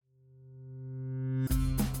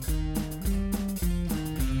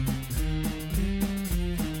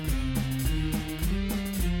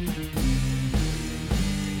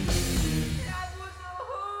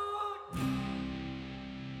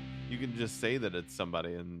just say that it's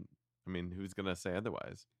somebody, and I mean, who's gonna say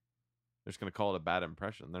otherwise? They're just gonna call it a bad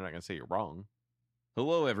impression. They're not gonna say you're wrong.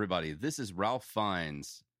 Hello, everybody. This is Ralph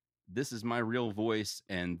Fiennes. This is my real voice,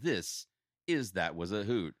 and this is That Was a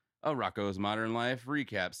Hoot, a Rocco's Modern Life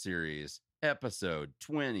recap series, episode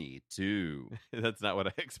 22. That's not what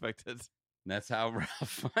I expected. That's how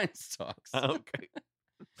Ralph Fiennes talks. Okay.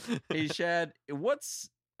 Hey, Shad, what's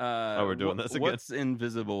we're doing this again. What's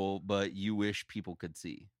invisible but you wish people could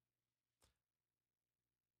see?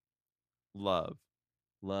 Love.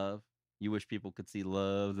 Love. You wish people could see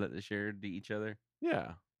love that they shared to each other?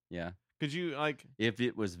 Yeah. Yeah. Could you If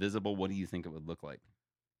it was visible, what do you think it would look like?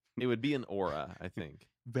 It would be an aura, I think.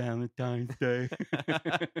 Valentine's Day.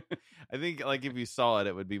 I think if you saw it,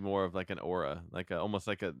 it would be more of like an aura, almost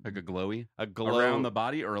like a glowy, a glow around the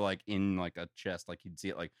body, or like in like a chest, like you'd see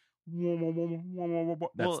it like.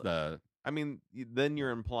 I mean, then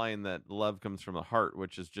you're implying that love comes from the heart,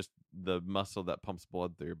 which is just the muscle that pumps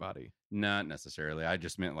blood through your body. Not necessarily. I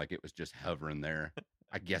just meant like it was just hovering there.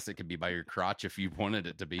 I guess it could be by your crotch if you wanted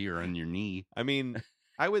it to be, or on your knee. I mean,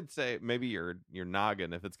 I would say maybe your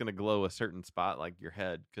noggin, if it's going to glow a certain spot like your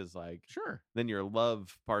head, because sure, then your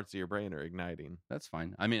love parts of your brain are igniting. That's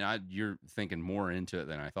fine. I mean, you're thinking more into it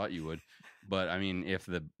than I thought you would. But I mean, if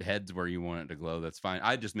the head's where you want it to glow, that's fine.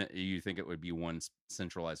 I just meant you think it would be one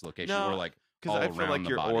centralized location, or like because I feel like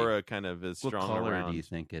your body. aura kind of is strong. What color around. do you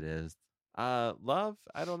think it is? Love.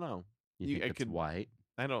 I don't know. You think it's white?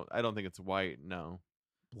 I don't think it's white. No.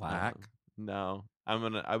 Black? No.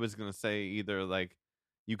 I was gonna say either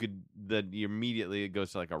you could immediately it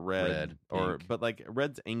goes to like a red or pink. But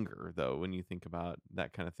red's anger though when you think about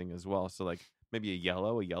that kind of thing as well. So maybe a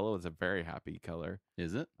yellow is a very happy color.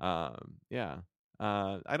 Is it? Yeah.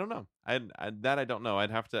 I don't know. I don't know.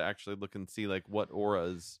 I'd have to actually look and see what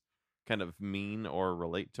auras kind of mean or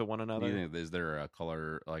relate to one another. Do you think, is there a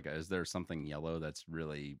color is there something yellow that's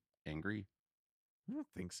really angry? I don't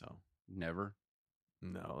think so. Never?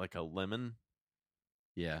 No, like a lemon.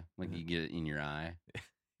 Yeah, you get it in your eye.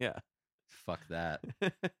 Yeah. Fuck that.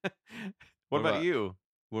 What about you?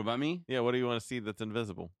 What about me? Yeah, what do you want to see that's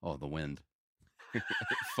invisible? Oh, the wind.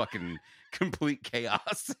 Fucking complete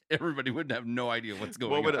chaos. Everybody would have no idea what's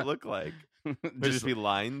going on. What would it look like? Would it just be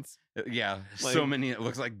lines? Yeah, so many. It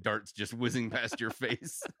looks like darts just whizzing past your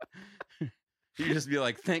face. You just be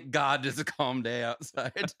like, thank God it's a calm day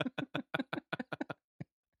outside.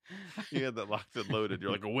 You had that locked and loaded.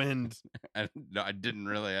 You're like, a wind. No, I didn't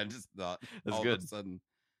really. I just thought that's all good. Of a sudden.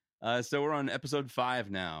 So we're on episode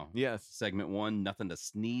 5 now. Yes. Segment 1, Nothing to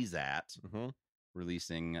Sneeze At. Mm-hmm.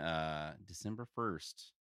 Releasing December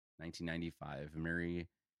 1st, 1995. Merry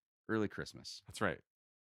early Christmas. That's right.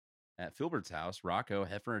 At Filbert's house, Rocco,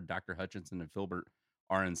 Hefner, Dr. Hutchinson, and Filbert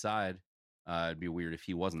are inside. It'd be weird if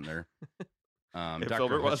he wasn't there. If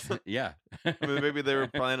Filbert wasn't? Yeah. I mean, maybe they were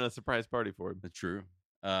planning a surprise party for him. That's true.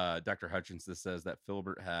 Dr. Hutchinson says that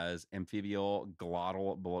Filbert has amphibial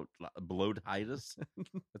glottal bloatitis.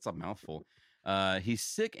 That's a mouthful. He's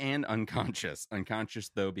sick and unconscious.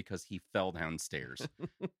 Unconscious, though, because he fell downstairs.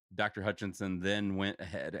 Dr. Hutchinson then went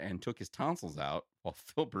ahead and took his tonsils out while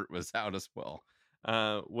Filbert was out as well.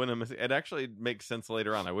 It actually makes sense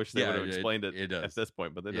later on. I wish they would have explained it at this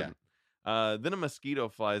point, but they didn't. Then a mosquito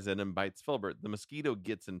flies in and bites Filbert. The mosquito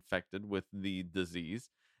gets infected with the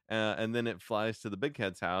disease, and then it flies to the big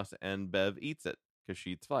head's house, and Bev eats it because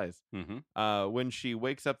she eats flies. Mm-hmm. When she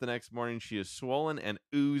wakes up the next morning, she is swollen and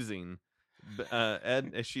oozing.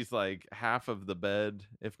 Ed, she's like half of the bed,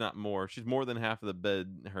 if not more. She's more than half of the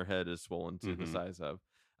bed. Her head is swollen to the size of.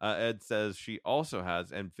 Ed says she also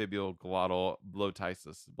has amphibial glottal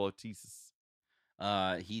bloatitis.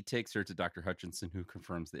 He takes her to Dr. Hutchinson, who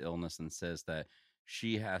confirms the illness and says that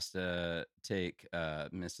she has to take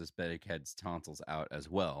Mrs. Beddickhead's tonsils out as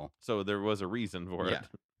well. So there was a reason for it.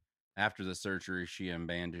 After the surgery, she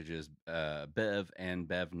unbandages Bev, and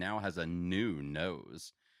Bev now has a new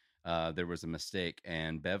nose. There was a mistake,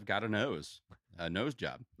 and Bev got a nose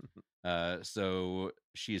job. So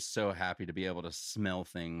she's so happy to be able to smell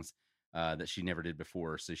things that she never did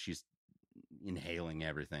before. So she's inhaling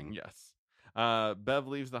everything. Yes. Bev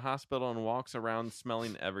leaves the hospital and walks around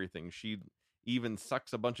smelling everything. She even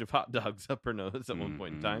sucks a bunch of hot dogs up her nose at one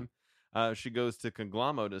point in time. She goes to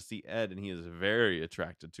Conglommo to see Ed, and he is very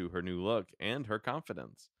attracted to her new look and her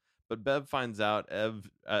confidence. But Bev finds out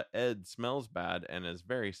Ed smells bad and is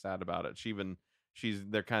very sad about it.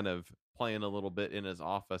 They're kind of playing a little bit in his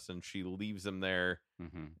office, and she leaves him there.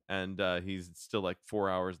 And he's still 4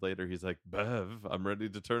 hours later. He's like, Bev, I'm ready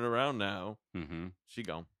to turn around now. She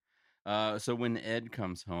gone. So when Ed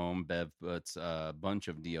comes home, Bev puts a bunch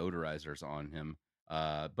of deodorizers on him.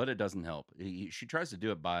 but it doesn't help. She tries to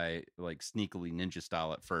do it by like sneakily ninja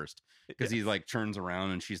style at first, because he Yes. like turns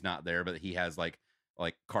around and she's not there, but he has like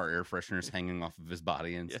car air fresheners hanging off of his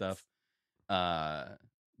body and Yes. stuff.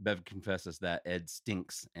 Bev confesses that Ed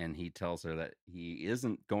stinks, and he tells her that he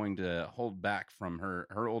isn't going to hold back from her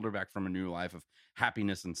back from a new life of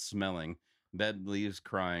happiness and smelling. Bev leaves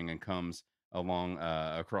crying and comes along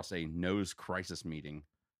across a nose crisis meeting.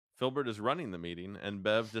 Filbert is running the meeting, and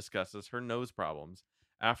Bev discusses her nose problems.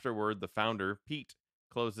 Afterward, the founder, Pete,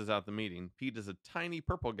 closes out the meeting. Pete is a tiny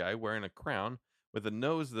purple guy wearing a crown with a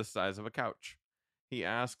nose the size of a couch. He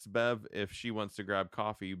asks Bev if she wants to grab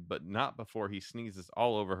coffee, but not before he sneezes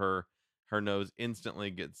all over her. Her nose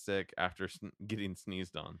instantly gets sick after getting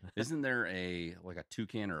sneezed on. Isn't there a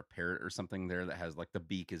toucan or a parrot or something there that has like the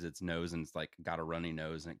beak as its nose, and it's like got a runny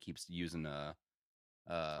nose, and it keeps using a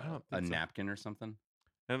napkin or something?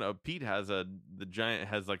 I don't know. Pete has the giant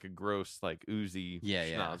has like a gross, like oozy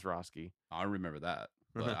Schnauzrosky. I remember that,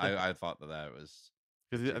 but I thought that was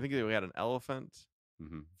because I think we had an elephant,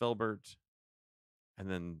 mm-hmm. Filbert, and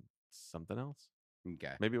then something else.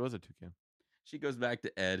 Okay, maybe it was a toucan. She goes back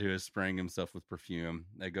to Ed, who is spraying himself with perfume.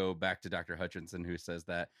 They go back to Dr. Hutchinson, who says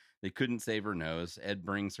that they couldn't save her nose. Ed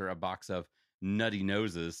brings her a box of nutty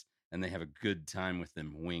noses, and they have a good time with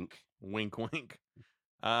them. Wink, wink, wink.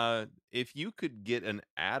 If you could get an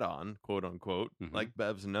add-on, quote unquote, mm-hmm. like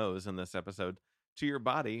Bev's nose in this episode to your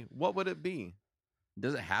body, what would it be?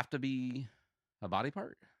 Does it have to be a body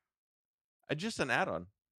part? Just an add-on.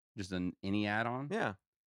 Just any add-on? Yeah.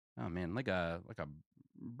 Oh man, like a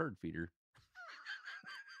bird feeder.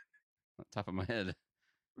 On top of my head.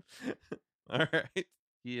 All right.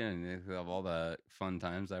 Yeah, and of all the fun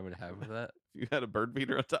times I would have with that. You had a bird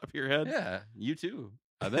feeder on top of your head? Yeah, you too.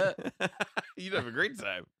 I bet. You'd have a great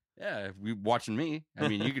time. Yeah, if you watching me. I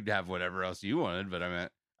mean, you could have whatever else you wanted, but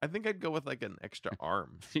I think I'd go with like an extra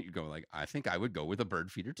arm. You'd go like, I think I would go with a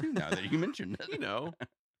bird feeder too, now that you mentioned it. You know.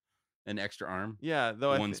 An extra arm? Yeah,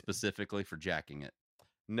 though one specifically for jacking it.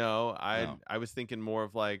 No, I was thinking more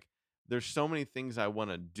of like, there's so many things I want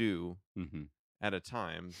to do at a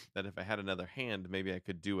time that if I had another hand, maybe I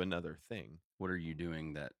could do another thing. What are you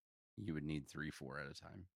doing that you would need 3-4 at a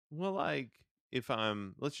time? Well, like if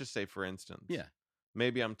let's just say for instance. Yeah.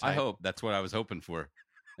 Maybe I'm I hope. That's what I was hoping for.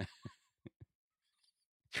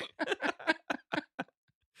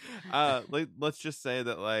 Let's just say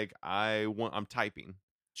that like I'm typing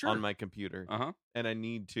on my computer and I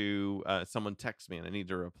need to someone texts me and I need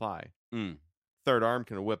to reply. Third arm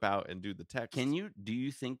can whip out and do the text. Do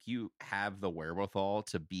you think you have the wherewithal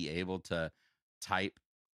to be able to type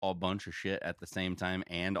a bunch of shit at the same time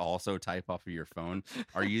and also type off of your phone?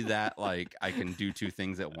 Are you that like I can do two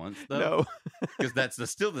things at once though? No. Because that's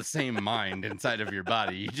still the same mind inside of your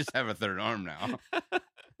body. You just have a third arm now.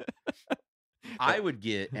 I would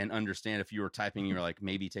get and understand if you were typing, you were like,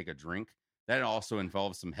 maybe take a drink. That also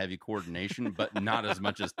involves some heavy coordination, but not as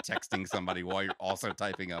much as texting somebody while you're also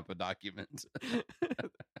typing up a document.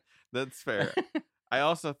 That's fair. I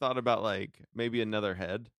also thought about like maybe another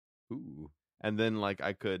head. Ooh. And then like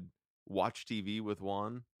I could watch TV with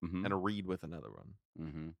one and read with another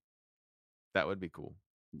one. That would be cool.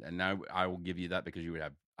 And I will give you that because you would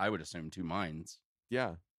have, I would assume, two minds.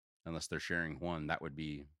 Yeah. Unless they're sharing one. That would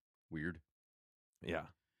be weird. Yeah.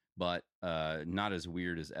 But not as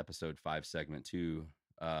weird as episode 5, segment 2.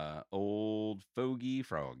 Old Fogey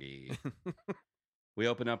Froggy. We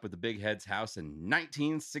open up with the Big Head's house in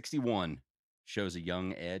 1961. Shows a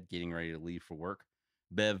young Ed getting ready to leave for work.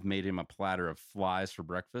 Bev made him a platter of flies for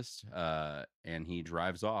breakfast, and he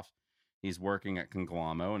drives off. He's working at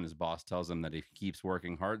Conglamo, and his boss tells him that if he keeps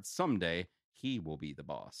working hard, someday he will be the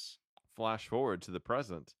boss. Flash forward to the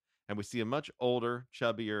present, and we see a much older,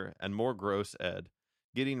 chubbier, and more gross Ed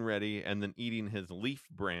getting ready and then eating his Leaf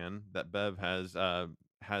bran that Bev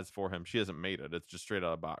has for him. She hasn't made it. It's just straight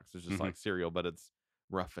out of the box. It's just like cereal, but it's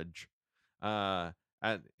roughage.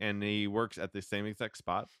 And he works at the same exact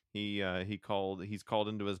spot. He's called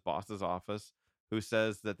into his boss's office, who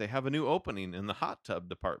says that they have a new opening in the hot tub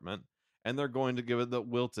department, and they're going to give it to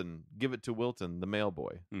Wilton, the mail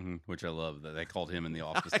boy. Which I love that they called him in the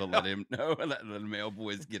office to let him know that the mail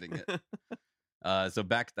boy's getting it. So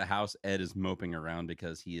back at the house, Ed is moping around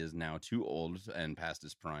because he is now too old and past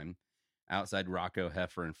his prime. Outside, Rocco,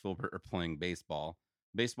 Heifer, and Filbert are playing baseball.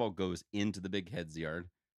 Baseball goes into the Big Head's yard.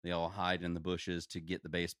 They all hide in the bushes to get the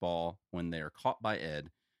baseball when they are caught by Ed.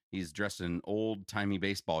 He's dressed in an old-timey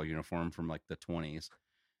baseball uniform from like the 20s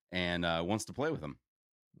and wants to play with them.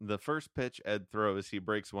 The first pitch Ed throws, he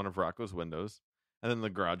breaks one of Rocco's windows, and then the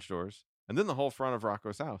garage doors, and then the whole front of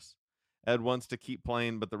Rocco's house. Ed wants to keep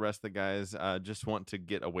playing, but the rest of the guys just want to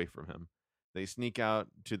get away from him. They sneak out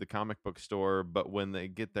to the comic book store, but when they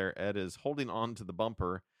get there, Ed is holding on to the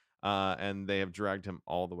bumper, and they have dragged him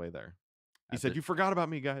all the way there. He said, "You forgot about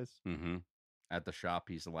me, guys." Mm-hmm. At the shop,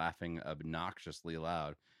 he's laughing obnoxiously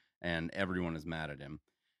loud, and everyone is mad at him.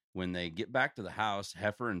 When they get back to the house,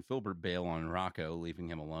 Heifer and Filbert bail on Rocco, leaving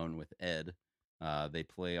him alone with Ed. They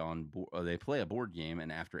play a board game,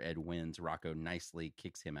 and after Ed wins, Rocco nicely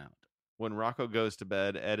kicks him out. When Rocco goes to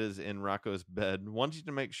bed, Ed is in Rocco's bed, wanting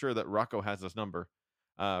to make sure that Rocco has his number.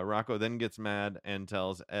 Rocco then gets mad and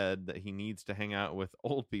tells Ed that he needs to hang out with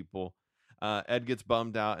old people. Ed gets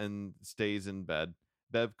bummed out and stays in bed.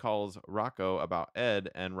 Bev calls Rocco about Ed,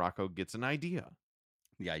 and Rocco gets an idea.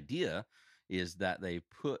 The idea is that they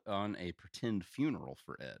put on a pretend funeral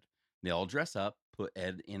for Ed. They all dress up, put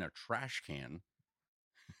Ed in a trash can,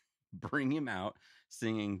 bring him out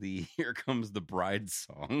singing the Here Comes the Bride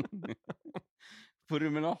song, put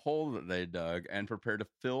him in a hole that they dug, and prepare to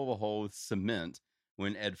fill the hole with cement.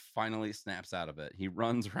 When Ed finally snaps out of it, he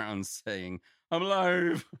runs around saying, "I'm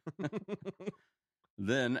alive."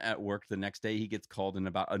 Then at work the next day, he gets called in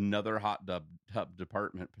about another hot tub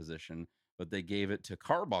department position, but they gave it to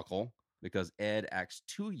Carbuckle because Ed acts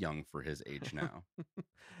too young for his age now.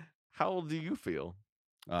 How old do you feel?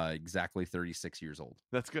 Exactly 36 years old.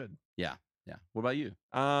 That's good. Yeah. What about you?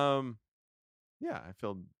 Yeah, I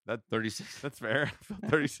feel that 36. That's fair. I feel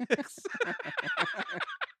 36.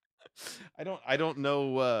 I don't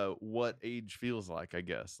know what age feels like, I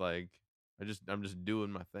guess. Like I'm just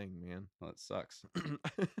doing my thing, man. Well, that sucks.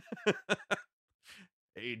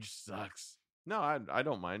 Age sucks. No, I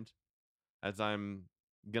don't mind. As I'm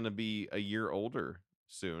gonna be a year older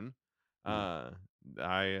soon. I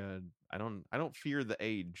don't fear the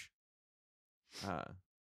age.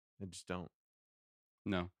 I just don't.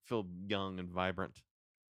 No. I feel young and vibrant.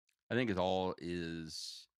 I think it all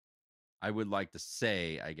is, I would like to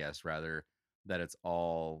say, I guess, rather, that it's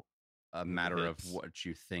all a matter of what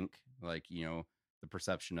you think, like, the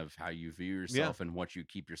perception of how you view yourself and what you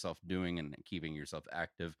keep yourself doing and keeping yourself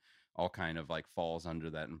active all kind of like falls under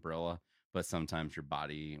that umbrella. But sometimes your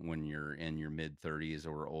body, when you're in your mid 30s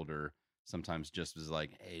or older, sometimes just is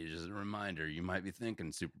like, hey, just a reminder, you might be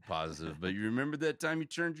thinking super positive, but you remember that time you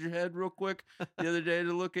turned your head real quick the other day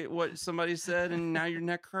to look at what somebody said and now your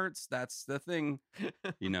neck hurts? That's the thing,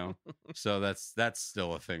 So that's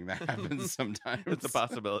still a thing that happens sometimes. It's a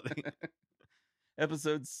possibility.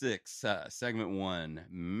 Episode 6, segment 1,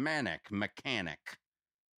 Manic Mechanic.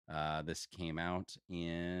 This came out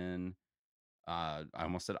in, I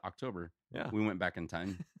almost said October. Yeah. We went back in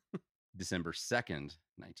time. December 2nd,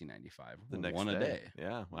 1995. The next One a day.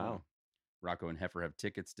 Yeah, wow. Rocco and Heifer have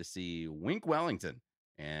tickets to see Wink Wellington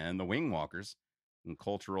and the Wing Walkers, a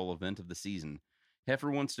cultural event of the season.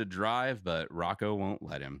 Heifer wants to drive, but Rocco won't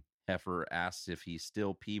let him. Heifer asks if he's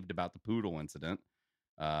still peeved about the poodle incident.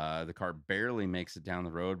 The car barely makes it down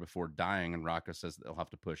the road before dying, and Rocco says they'll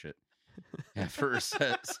have to push it. Heifer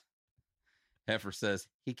says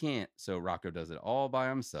he can't, so Rocco does it all by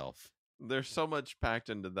himself. There's so much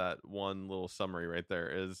packed into that one little summary right there.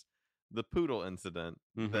 Is the poodle incident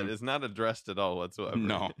that is not addressed at all whatsoever.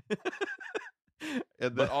 No.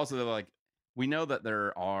 But also, they're like, we know that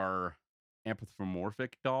there are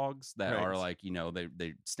anthropomorphic dogs that are like,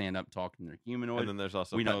 they stand up talking, they're humanoid. And then there's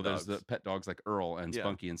also there's the pet dogs like Earl and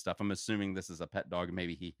Spunky and stuff. I'm assuming this is a pet dog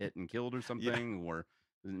maybe he hit and killed or something, or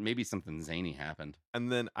maybe something zany happened.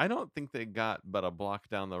 And then I don't think they got but a block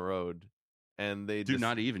down the road, and they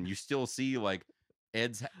not even. You still see like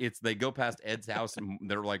they go past Ed's house and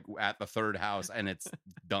they're like at the third house and it's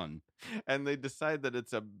done. And they decide that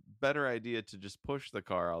it's a better idea to just push the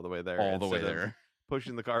car all the way there.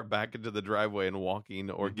 Pushing the car back into the driveway and walking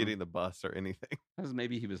or getting the bus or anything. Because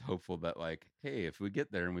maybe he was hopeful that, like, hey, if we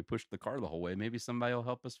get there and we push the car the whole way, maybe somebody will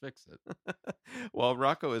help us fix it. While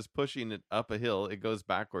Rocco is pushing it up a hill, it goes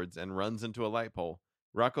backwards and runs into a light pole.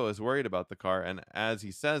 Rocco is worried about the car, and as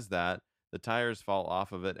he says that, the tires fall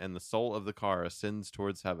off of it and the soul of the car ascends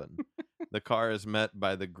towards heaven. The car is met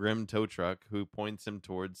by the grim tow truck, who points him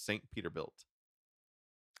towards St. Peterbilt.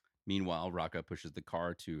 Meanwhile, Rocco pushes the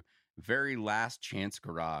car to Very Last Chance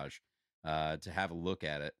Garage to have a look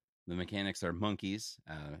at it. The mechanics are monkeys,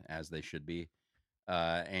 as they should be,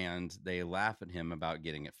 and they laugh at him about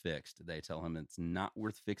getting it fixed. They tell him it's not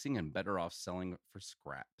worth fixing and better off selling it for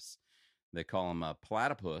scraps. They call him a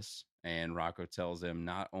platypus, and Rocco tells him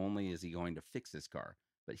not only is he going to fix his car,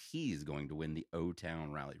 but he's going to win the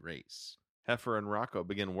O-Town Rally race. Heifer and Rocco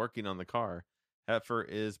begin working on the car. Heifer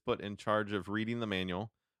is put in charge of reading the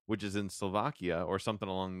manual, which is in Slovakia or something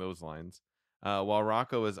along those lines. While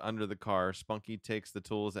Rocco is under the car, Spunky takes the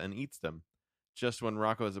tools and eats them. Just when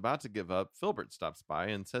Rocco is about to give up, Filbert stops by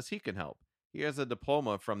and says he can help. He has a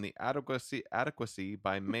diploma from the Adequacy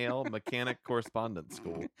by Mail Mechanic Correspondence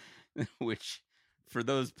School. Which, for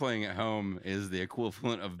those playing at home, is the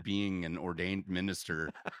equivalent of being an ordained minister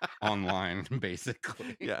online,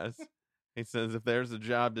 basically. Yes. He says if there's a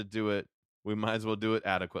job to do it, we might as well do it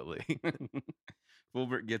adequately.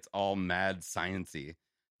 Filbert gets all mad science-y,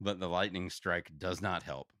 but the lightning strike does not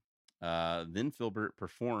help. Then Filbert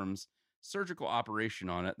performs surgical operation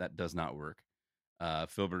on it that does not work.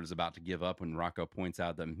 Filbert is about to give up when Rocco points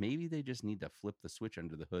out that maybe they just need to flip the switch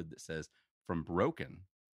under the hood that says from broken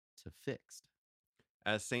to fixed.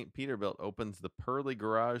 As St. Peterbilt opens the pearly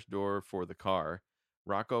garage door for the car,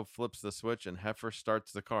 Rocco flips the switch and Heifer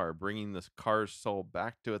starts the car, bringing the car's soul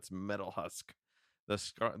back to its metal husk.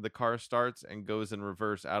 The car starts and goes in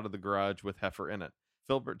reverse out of the garage with Heifer in it.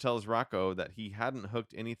 Filbert tells Rocco that he hadn't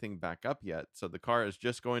hooked anything back up yet, so the car is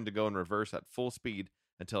just going to go in reverse at full speed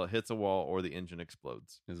until it hits a wall or the engine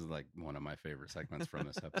explodes. This is like one of my favorite segments from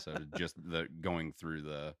this episode, just the going through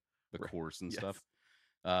the course and stuff.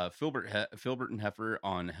 Filbert and Heifer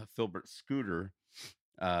on Filbert's scooter.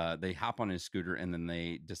 They hop on his scooter and then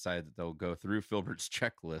they decide that they'll go through Filbert's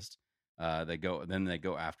checklist. They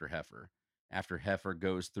go after Heifer. After Heifer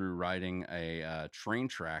goes through riding a train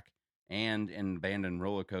track and an abandoned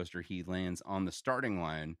roller coaster, he lands on the starting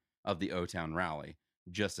line of the O-Town Rally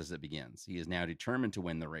just as it begins. He is now determined to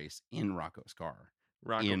win the race in Rocco's car.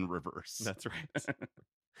 In reverse. That's right.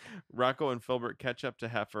 Rocco and Filbert catch up to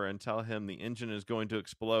Heifer and tell him the engine is going to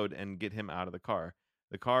explode and get him out of the car.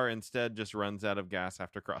 The car instead just runs out of gas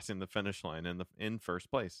after crossing the finish line in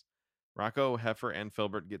first place. Rocco, Heifer, and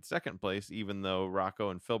Filbert get second place, even though Rocco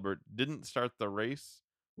and Filbert didn't start the race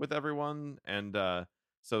with everyone, and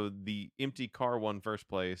so the empty car won first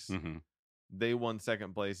place. Mm-hmm. They won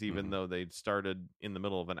second place, even though they'd started in the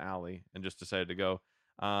middle of an alley and just decided to go.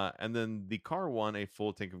 And then the car won a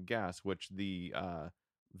full tank of gas, which the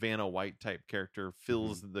Vanna White type character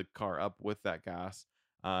fills the car up with that gas.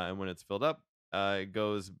 And when it's filled up,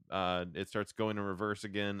 it starts going in reverse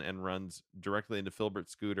again and runs directly into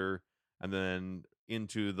Filbert's scooter and then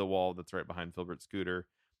into the wall that's right behind Filbert's scooter.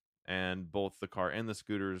 And both the car and the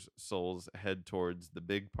scooter's souls head towards the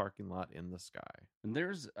big parking lot in the sky. And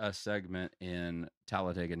there's a segment in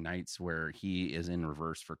Talladega Nights where he is in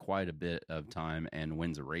reverse for quite a bit of time and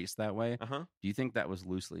wins a race that way. Uh-huh. Do you think that was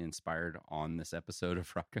loosely inspired on this episode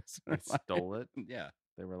of Rocco's? They stole it? Yeah.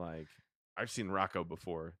 They were like, I've seen Rocco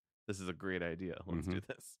before. This is a great idea. Let's do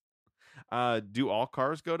this. Do all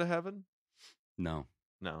cars go to heaven? No.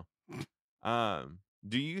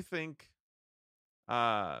 Do you think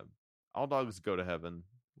All Dogs Go to Heaven,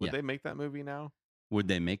 would they make that movie now? Would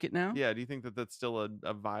they make it now? Yeah. Do you think that that's still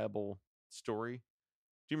a viable story?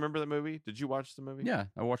 Do you remember the movie? Did you watch the movie? Yeah,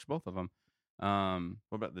 I watched both of them.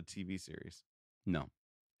 What about the TV series? No.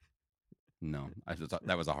 I thought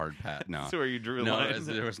that was a hard pat. No. So where you drew a no, line?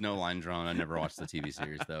 There was no line drawn. I never watched the TV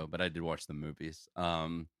series though, but I did watch the movies.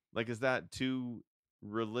 Like, is that too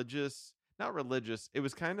religious? Not religious. It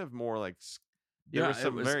was kind of more like there was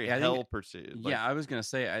some very hell pursuit. Yeah, I was gonna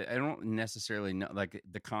say I don't necessarily know. Like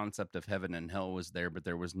the concept of heaven and hell was there, but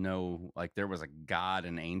there was no like there was a god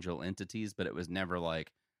and angel entities, but it was never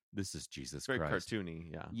like this is Jesus very Christ.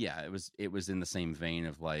 Cartoony. Yeah, yeah. It was in the same vein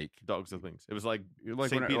of like Dogs with Wings. It was like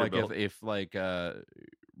St. Peterbilt. If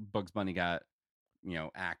Bugs Bunny got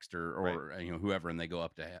axed or whoever, and they go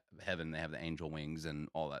up to heaven, they have the angel wings and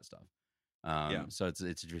all that stuff. So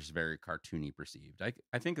it's just very cartoony perceived.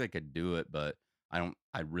 I think they could do it, but I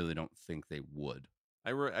really don't think they would.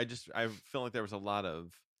 I feel like there was a lot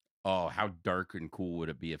of how dark and cool would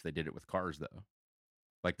it be if they did it with cars though,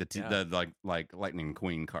 like the Lightning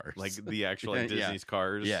Queen cars, like the actual Disney's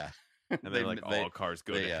cars. Yeah, and they're like all cars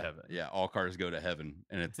go to heaven. Yeah, all cars go to heaven,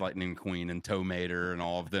 and it's Lightning Queen and Tow Mater and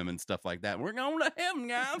all of them and stuff like that. We're going to heaven,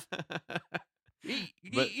 guys.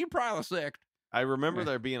 You probably sick. I remember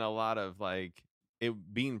there being a lot of like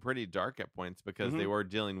it being pretty dark at points because they were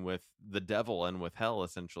dealing with the devil and with hell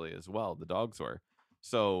essentially as well. The dogs were.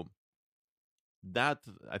 So I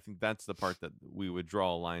think that's the part that we would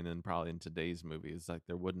draw a line in probably in today's movie is like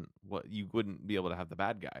you wouldn't be able to have the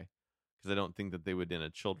bad guy because I don't think that they would in a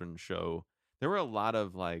children's show. There were a lot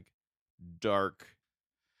of like dark,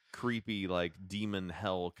 creepy, like demon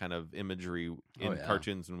hell kind of imagery in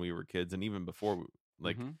cartoons when we were kids and even before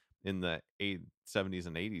like in the 70s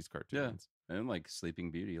and 80s cartoons. Yeah. And like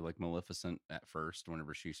Sleeping Beauty, like Maleficent at first,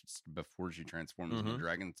 before she transforms into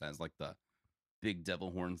dragon, has like the big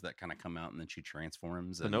devil horns that kind of come out and then she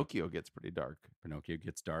transforms. Pinocchio gets pretty dark. Pinocchio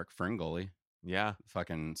gets dark. Ferngully. Yeah.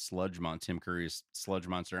 Fucking Tim Curry's sludge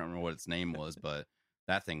monster. I don't remember what its name was, but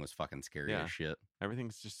that thing was fucking scary as shit.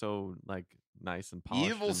 Everything's just so like nice and polished.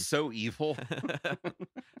 Evil's so evil.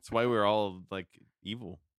 That's why we're all like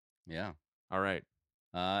evil. Yeah. All right.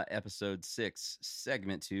 Episode 6,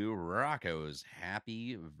 segment 2, Rocco's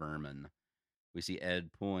Happy Vermin. We see Ed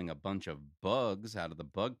pulling a bunch of bugs out of the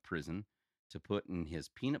bug prison to put in his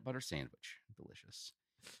peanut butter sandwich. Delicious.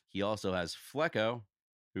 He also has Flecko,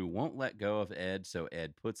 who won't let go of Ed, so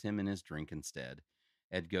Ed puts him in his drink instead.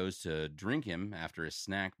 Ed goes to drink him after his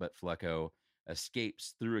snack, but Flecko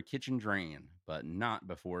escapes through a kitchen drain, but not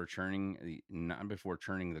before turning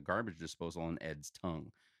the garbage disposal on Ed's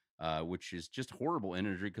tongue. Which is just horrible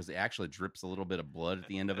imagery because it actually drips a little bit of blood at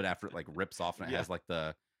the end of it after it like rips off, and it has like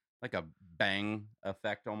a bang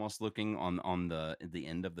effect almost looking on the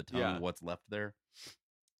end of the tongue, what's left there.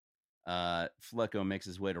 Flecko makes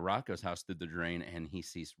his way to Rocco's house through the drain, and he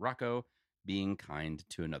sees Rocco being kind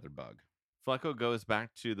to another bug. Flecko goes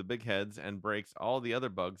back to the big heads and breaks all the other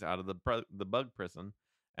bugs out of the bug prison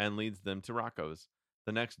and leads them to Rocco's.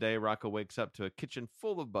 The next day, Rocco wakes up to a kitchen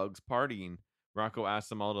full of bugs partying. Rocco asks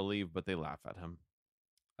them all to leave, but they laugh at him.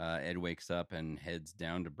 Ed wakes up and heads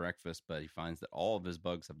down to breakfast, but he finds that all of his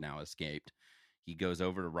bugs have now escaped. He goes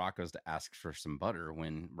over to Rocco's to ask for some butter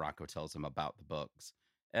when Rocco tells him about the bugs.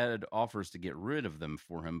 Ed offers to get rid of them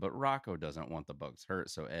for him, but Rocco doesn't want the bugs hurt,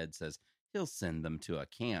 so Ed says he'll send them to a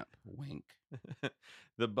camp. Wink.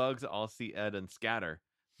 The bugs all see Ed and scatter,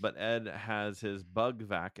 but Ed has his bug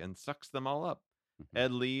vac and sucks them all up.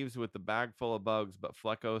 Ed leaves with the bag full of bugs, but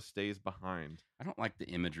Flecko stays behind. I don't like the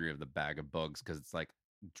imagery of the bag of bugs because it's like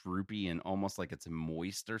droopy and almost like it's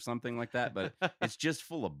moist or something like that, but it's just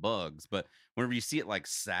full of bugs. But whenever you see it like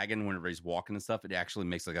sagging whenever he's walking and stuff, it actually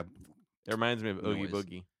makes like a... It reminds me of Oogie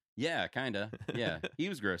Boogie. Yeah, kind of. Yeah, he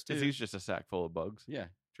was gross too. He's just a sack full of bugs. Yeah,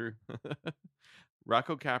 true.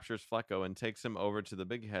 Rocco captures Flecko and takes him over to the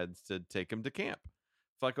big heads to take him to camp.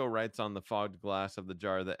 Flecko writes on the fogged glass of the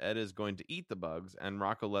jar that Ed is going to eat the bugs, and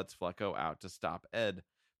Rocco lets Flecko out to stop Ed.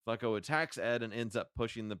 Flecko attacks Ed and ends up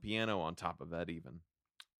pushing the piano on top of Ed even.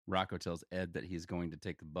 Rocco tells Ed that he's going to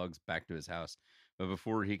take the bugs back to his house, but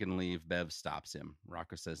before he can leave, Bev stops him.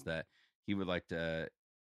 Rocco says that he would like to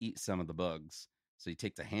eat some of the bugs, so he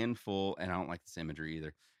takes a handful, and I don't like this imagery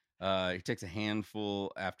either. He takes a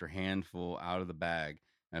handful after handful out of the bag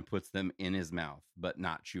and puts them in his mouth, but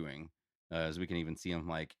not chewing. As we can even see him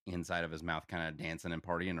like inside of his mouth kind of dancing and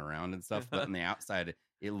partying around and stuff. But on the outside,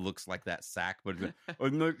 it looks like that sack. But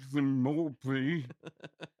I'd like some more, please.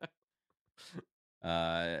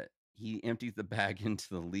 He empties the bag into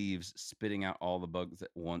the leaves, spitting out all the bugs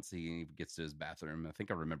at once. He gets to his bathroom. I think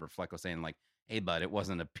I remember Flecko saying like, "Hey, bud, it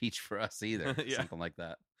wasn't a peach for us either." Yeah. Something like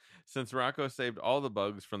that. Since Rocco saved all the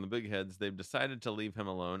bugs from the big heads, they've decided to leave him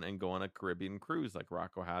alone and go on a Caribbean cruise like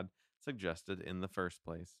Rocco had suggested in the first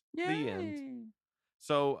place. Yay! The end.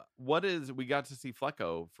 So we got to see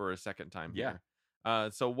Flecko for a second time here.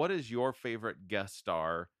 So what is your favorite guest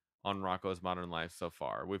star on Rocco's Modern Life so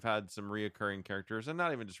far? We've had some reoccurring characters, and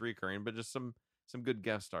not even just reoccurring, but just some good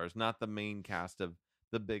guest stars, not the main cast of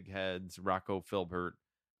the big heads, Rocco, Filbert,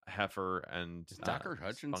 Heifer, and Dr.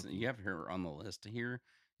 Hutchins. Spunky. You have her on the list here.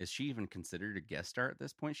 Is she even considered a guest star at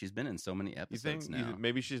this point? She's been in so many episodes now.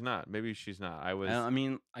 Maybe she's not. I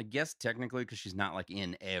mean, I guess technically because she's not like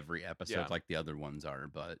in every episode like the other ones are,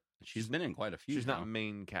 but she's been in quite a few. She's not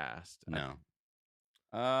main cast. No.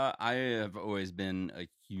 I have always been a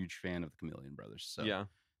huge fan of the Chameleon Brothers. So yeah,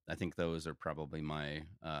 I think those are probably my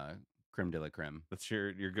creme de la creme. That's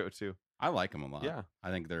your go-to. I like them a lot. Yeah. I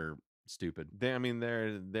think they're stupid.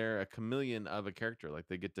 They're a chameleon of a character. Like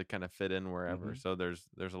they get to kind of fit in wherever. Mm-hmm. So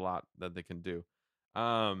there's a lot that they can do.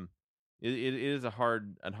 It is a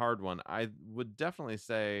hard one. I would definitely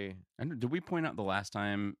say. And did we point out the last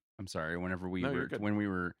time? I'm sorry. Whenever we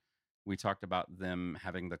talked about them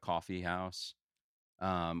having the coffee house.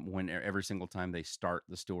 When every single time they start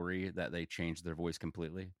the story that they change their voice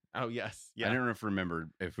completely. Oh yes, yeah. I don't know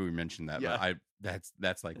if we mentioned that, but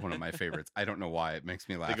that's like one of my favorites. I don't know why it makes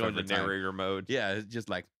me laugh. They go into narrator mode. Yeah, it's just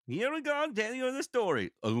like, here we go, tell you the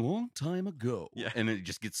story a long time ago. Yeah, and it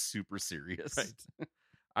just gets super serious. Right.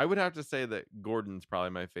 I would have to say that Gordon's probably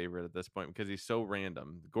my favorite at this point because he's so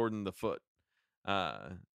random. Gordon the Foot,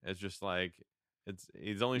 it's just like.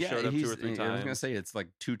 He's only showed up 2 or 3 times. I was gonna say it's like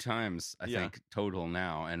 2 times I think total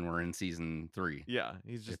now, and we're in season 3. Yeah,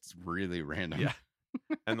 it's really random. Yeah,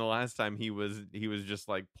 and the last time he was just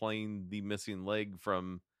like playing the missing leg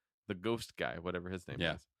from the ghost guy, whatever his name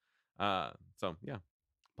is. So yeah,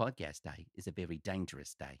 podcast day is a very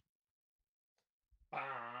dangerous day.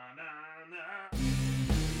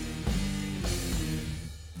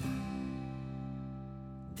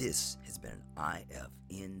 This has been an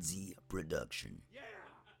IFNZ production.